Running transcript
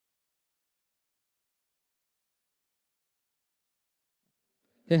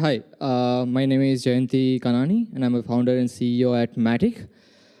Hey, hi. My name is Jayntibhai Kanani, and I'm a founder and CEO at Matic.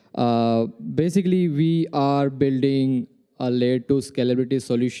 Basically, we are building a layer 2 scalability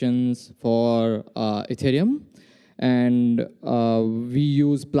solutions for Ethereum, and we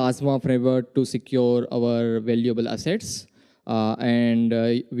use Plasma framework to secure our valuable assets. And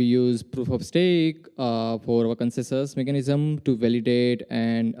we use proof of stake for our consensus mechanism to validate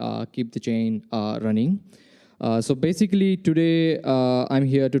and keep the chain running. So basically today I'm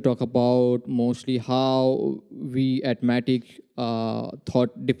here to talk about mostly how we at Matic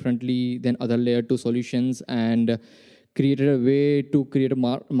thought differently than other layer 2 solutions and created a way to create a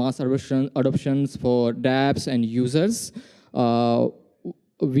mass adoptions for dApps and users.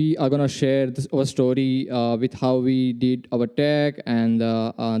 We are going to share our story with how we did our tech and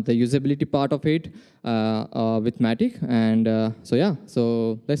the usability part of it with Matic. And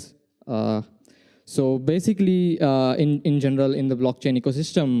so let's so basically, in general, in the blockchain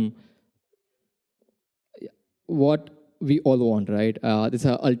ecosystem, what we all want, right? These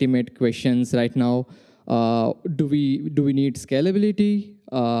are ultimate questions right now. Do we need scalability?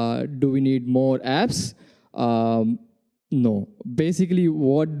 Do we need more apps? No. Basically,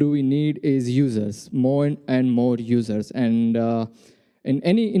 what do we need is users, more and more users. And in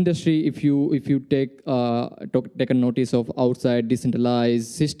any industry, if you take a notice of outside decentralized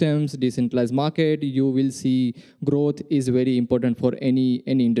systems, decentralized market, you will see growth is very important for any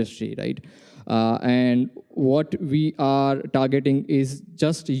industry, right? And what we are targeting is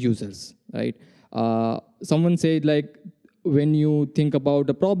just users, right? Someone said, like, when you think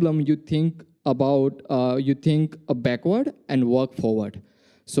about a problem, you think backward and work forward.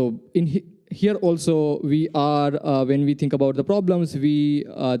 So here also we are, when we think about the problems, we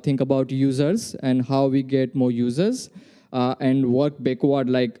think about users and how we get more users and work backward,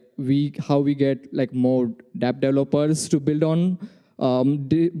 like how we get like more dApp developers to build on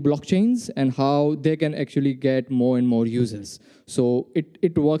blockchains and how they can actually get more and more users. So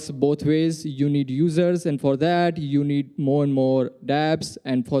it works both ways. You need users, and for that you need more and more dApps,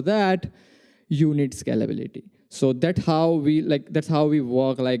 and for that you need scalability. So that's how we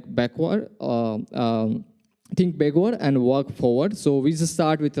work, like backward, think backward and work forward. So we just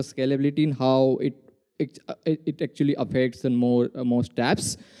start with the scalability and how it actually affects the most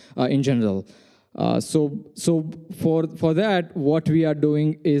apps in general. So for that, what we are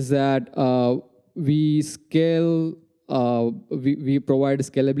doing is that we scale. We provide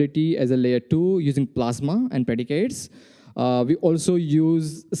scalability as a layer 2 using Plasma and predicates. We also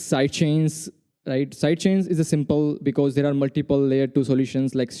use sidechains. Right, sidechains is a simple because there are multiple layer 2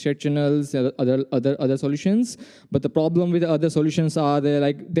 solutions like shared channels, other solutions. But the problem with the other solutions are there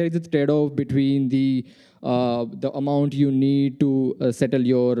is a trade-off between the amount you need to settle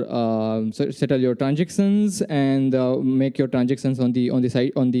your transactions and make your transactions on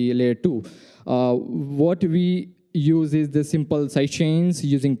the layer 2. What we use is the simple sidechains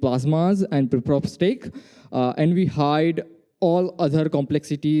using Plasmas and proof of stake, and we hide all other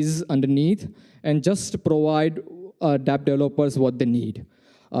complexities underneath and just provide dApp developers what they need.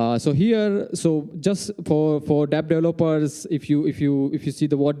 So just for dApp developers, if you see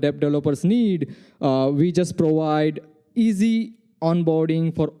what dApp developers need, we just provide easy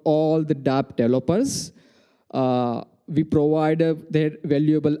onboarding for all the dApp developers. We provide their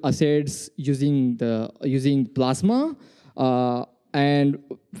valuable assets using Plasma. And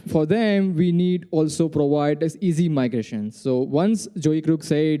for them, we need also provide as easy migration. So once Joey Crook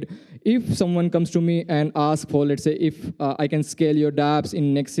said, if someone comes to me and asks for, let's say, if I can scale your dApps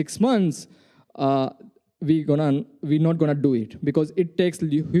in next 6 months, we're not gonna do it because it takes a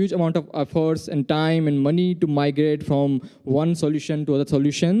huge amount of efforts and time and money to migrate from one solution to other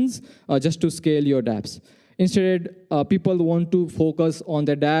solutions just to scale your dApps. Instead, people want to focus on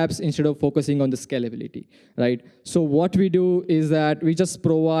the dApps instead of focusing on the scalability, right? So what we do is that we just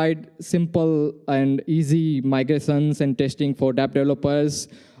provide simple and easy migrations and testing for dApp developers.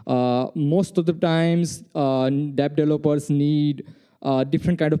 Most of the times, dApp developers need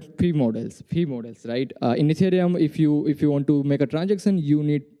different kind of fee models, right? In Ethereum, if you want to make a transaction, you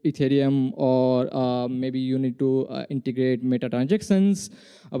need Ethereum, or maybe you need to integrate meta transactions.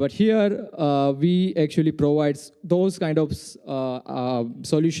 But here, we actually provide those kind of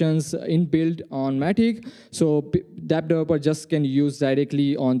solutions inbuilt on Matic. So dApp developer just can use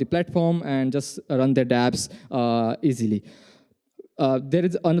directly on the platform and just run their dApps easily. There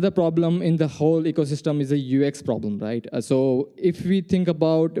is another problem in the whole ecosystem is a UX problem, right? So if we think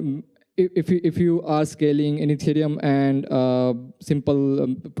about if you are scaling in Ethereum and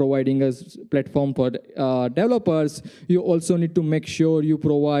simple providing a platform for developers, you also need to make sure you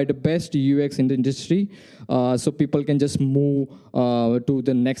provide best UX in the industry, so people can just move to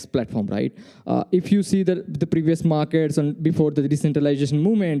the next platform, right? If you see the previous markets and before the decentralization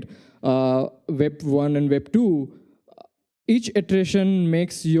movement, Web 1 and Web 2, each iteration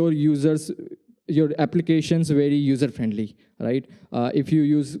makes your applications very user-friendly, right? If you're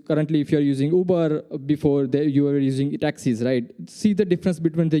using Uber, before you were using taxis, right? See the difference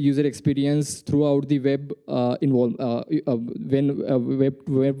between the user experience throughout the web when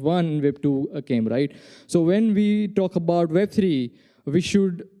Web 1 and Web 2 came, right? So when we talk about Web 3, we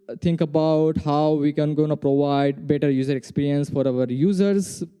should think about how we can gonna provide better user experience for our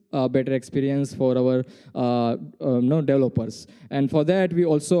users, better experience for our developers. And for that, we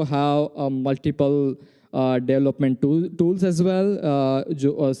also have multiple development tools as well,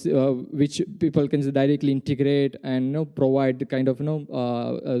 which people can directly integrate and provide the kind of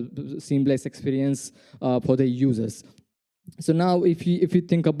seamless experience for the users. So now, if you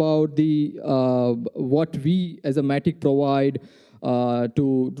think about the what we as a Matic provide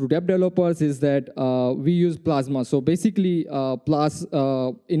to dev developers, is that we use Plasma. So basically,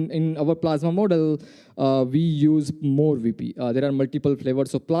 in our Plasma model, we use more VP. There are multiple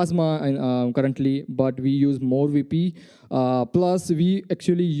flavors of Plasma currently, but we use more VP. Plus, we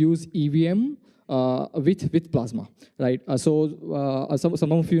actually use EVM with Plasma, right?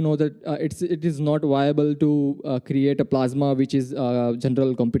 Some of you know that it is not viable to create a Plasma which is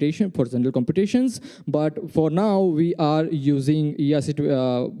general computations. But for now, we are using ERC.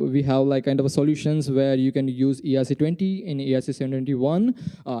 We have like kind of a solutions where you can use ERC20 and ERC721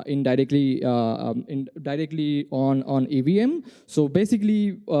 directly on EVM. So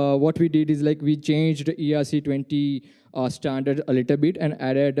basically, what we did is like we changed ERC20 standard a little bit and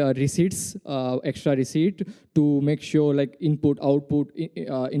added receipts, extra receipt to make sure like input 1,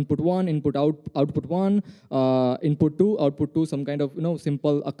 output 1, input 2, output 2, some kind of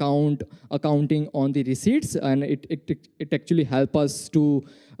simple accounting on the receipts, and it actually help us to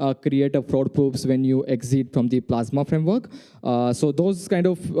create a fraud proofs when you exit from the Plasma framework. So those kind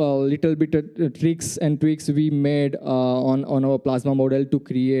of little bit tricks and tweaks we made on our Plasma model to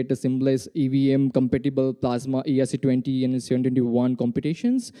create a seamless EVM compatible Plasma ERC20 and 721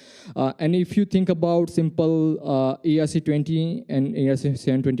 computations. And if you think about simple ERC20 and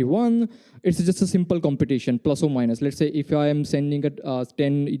ERC721, it's just a simple computation, plus or minus. Let's say if I am sending a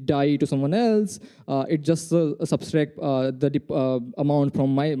 10 DAI to someone else, it just subtract the amount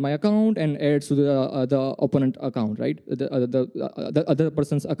from my account and adds to the opponent account, right? The other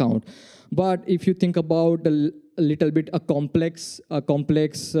person's account. But if you think about a little bit complex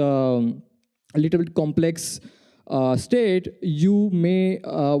state, you may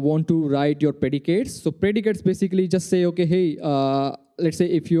want to write your predicates. So predicates basically just say, okay, hey, let's say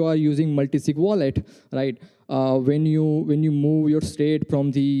if you are using multi-sig wallet, right? When you move your state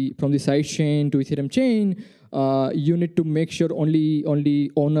from the side chain to Ethereum chain, you need to make sure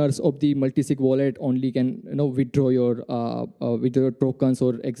only owners of the multi-sig wallet only can withdraw your tokens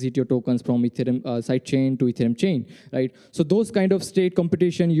or exit your tokens from Ethereum side chain to Ethereum chain, right? So those kind of state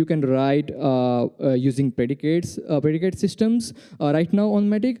computation you can write using predicate systems right now on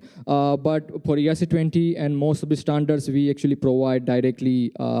Matic, but for ERC20 and most of the standards we actually provide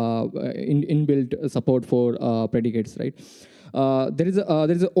directly inbuilt support for predicates, right? There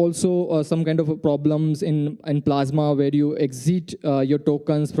is also some kind of problems in Plasma where you exit your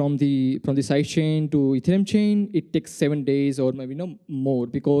tokens from the side chain to Ethereum chain. It takes 7 days or maybe more,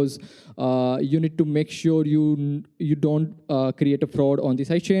 because you need to make sure you don't create a fraud on the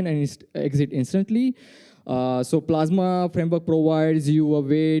side chain and exit instantly. So Plasma framework provides you a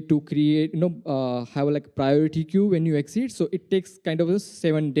way to create, have like priority queue when you exit. So it takes kind of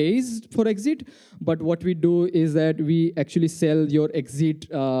 7 days for exit. But what we do is that we actually sell your exit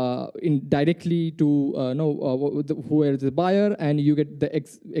directly to whoever is the buyer, and you get the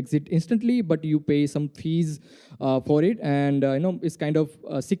exit instantly, but you pay some fees for it. And it's kind of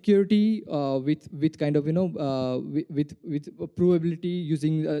security with kind of with provability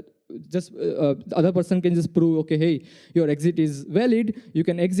using. Just the other person can just prove, okay, hey, your exit is valid, you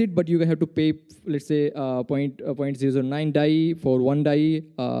can exit, but you have to pay, let's say, 0.009 DAI for 1 DAI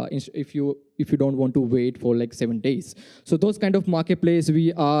if you don't want to wait for like 7 days. So those kind of marketplace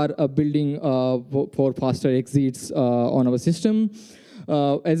we are building for faster exits on our system.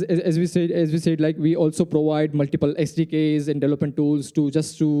 As we said, like we also provide multiple SDKs and development tools to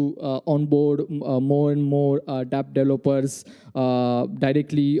onboard more and more dApp developers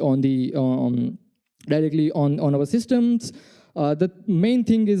directly on our systems. The main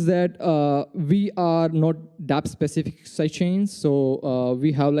thing is that we are not dApp-specific sidechains. So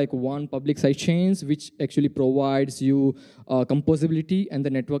we have like one public sidechains, which actually provides you composability and the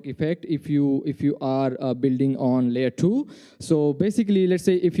network effect if you are building on layer 2. So basically, let's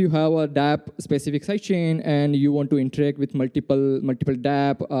say if you have a dApp-specific sidechain and you want to interact with multiple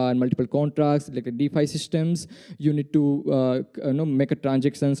dApp and multiple contracts, like a DeFi systems, you need to make a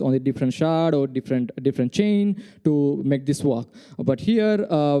transactions on a different shard or different chain to make this work. But here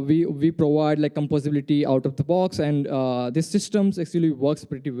we provide like composability out of the box, and this systems actually works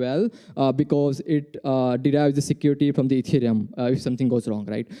pretty well because it derives the security from the Ethereum if something goes wrong,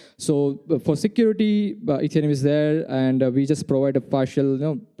 right? So for security, Ethereum is there, and we just provide a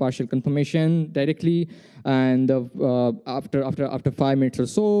partial confirmation directly, and after 5 minutes or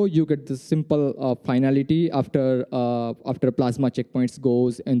so, you get the simple finality after plasma checkpoints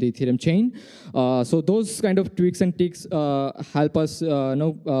goes in the Ethereum chain. So those kind of tweaks and ticks help us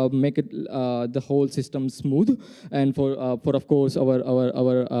make it the whole system smooth, and for of course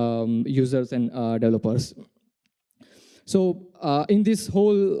our users and developers. So in this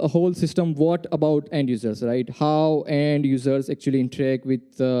whole system, what about end users, right? How end users actually interact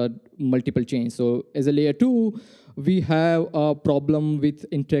with multiple chains? So as a layer 2, we have a problem with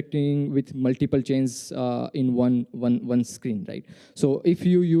interacting with multiple chains in one screen, right? So if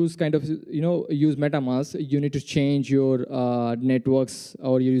you use use MetaMask, you need to change your networks,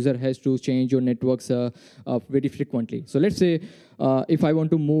 or your user has to change your networks very frequently. So let's say if I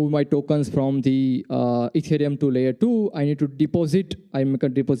want to move my tokens from the Ethereum to layer 2, I need to deposit. I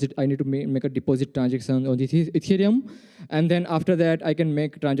need to make a deposit transaction on the Ethereum, and then after that I can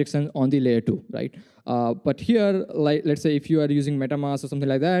make transactions on the layer 2, right? But here, like let's say if you are using MetaMask or something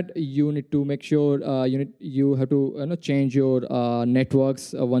like that, you need to make sure you have to change your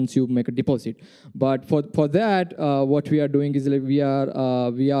networks once you make a deposit. But for that, what we are doing is like we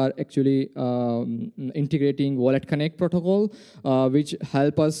are actually integrating Wallet Connect protocol, which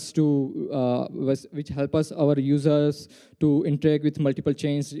help us our users to interact with multiple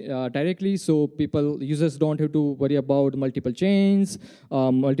chains directly. So users don't have to worry about multiple chains,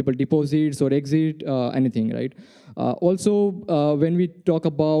 multiple deposits or exit, anything, right? Also, when we talk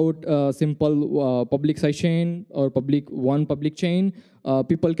about simple public sidechain or one public chain,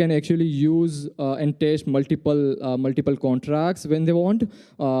 people can actually use and test multiple contracts when they want.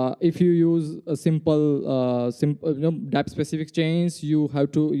 If you use a simple dApp-specific chains, your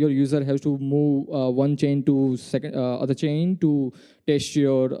user has to move one chain to other chain to test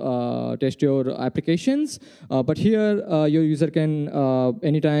your applications. But here, your user can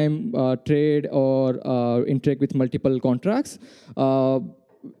anytime trade or interact with multiple contracts.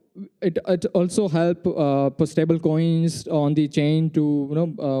 It also help for stable coins on the chain to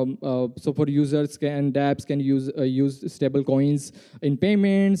so for users and dApps can use stable coins in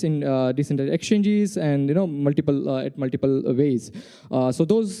payments, in decentralized exchanges, and multiple ways. So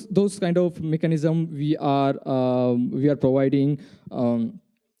those kind of mechanism we are providing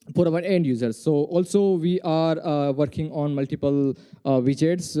for our end users. So also we are working on multiple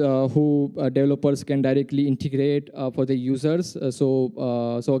widgets who developers can directly integrate for the users.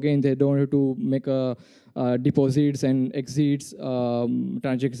 So again, they don't have to make deposits and exits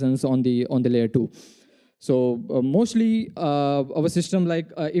transactions on the layer 2. So mostly our system, like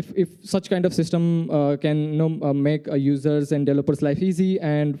if such kind of system can make users and developers' life easy,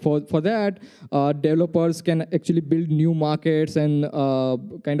 and for that developers can actually build new markets and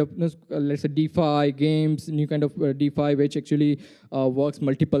let's say DeFi games, new kind of DeFi which actually works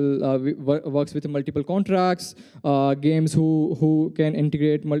with multiple contracts, games who can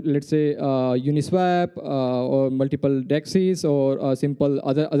integrate let's say Uniswap or multiple DEXs or simple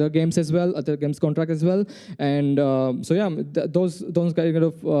other games as well, other games contract as well. And so yeah, those kind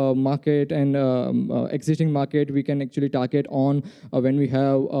of market and existing market we can actually target on when we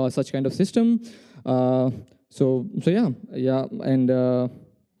have such kind of system. So yeah, and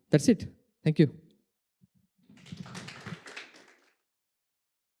that's it. Thank you.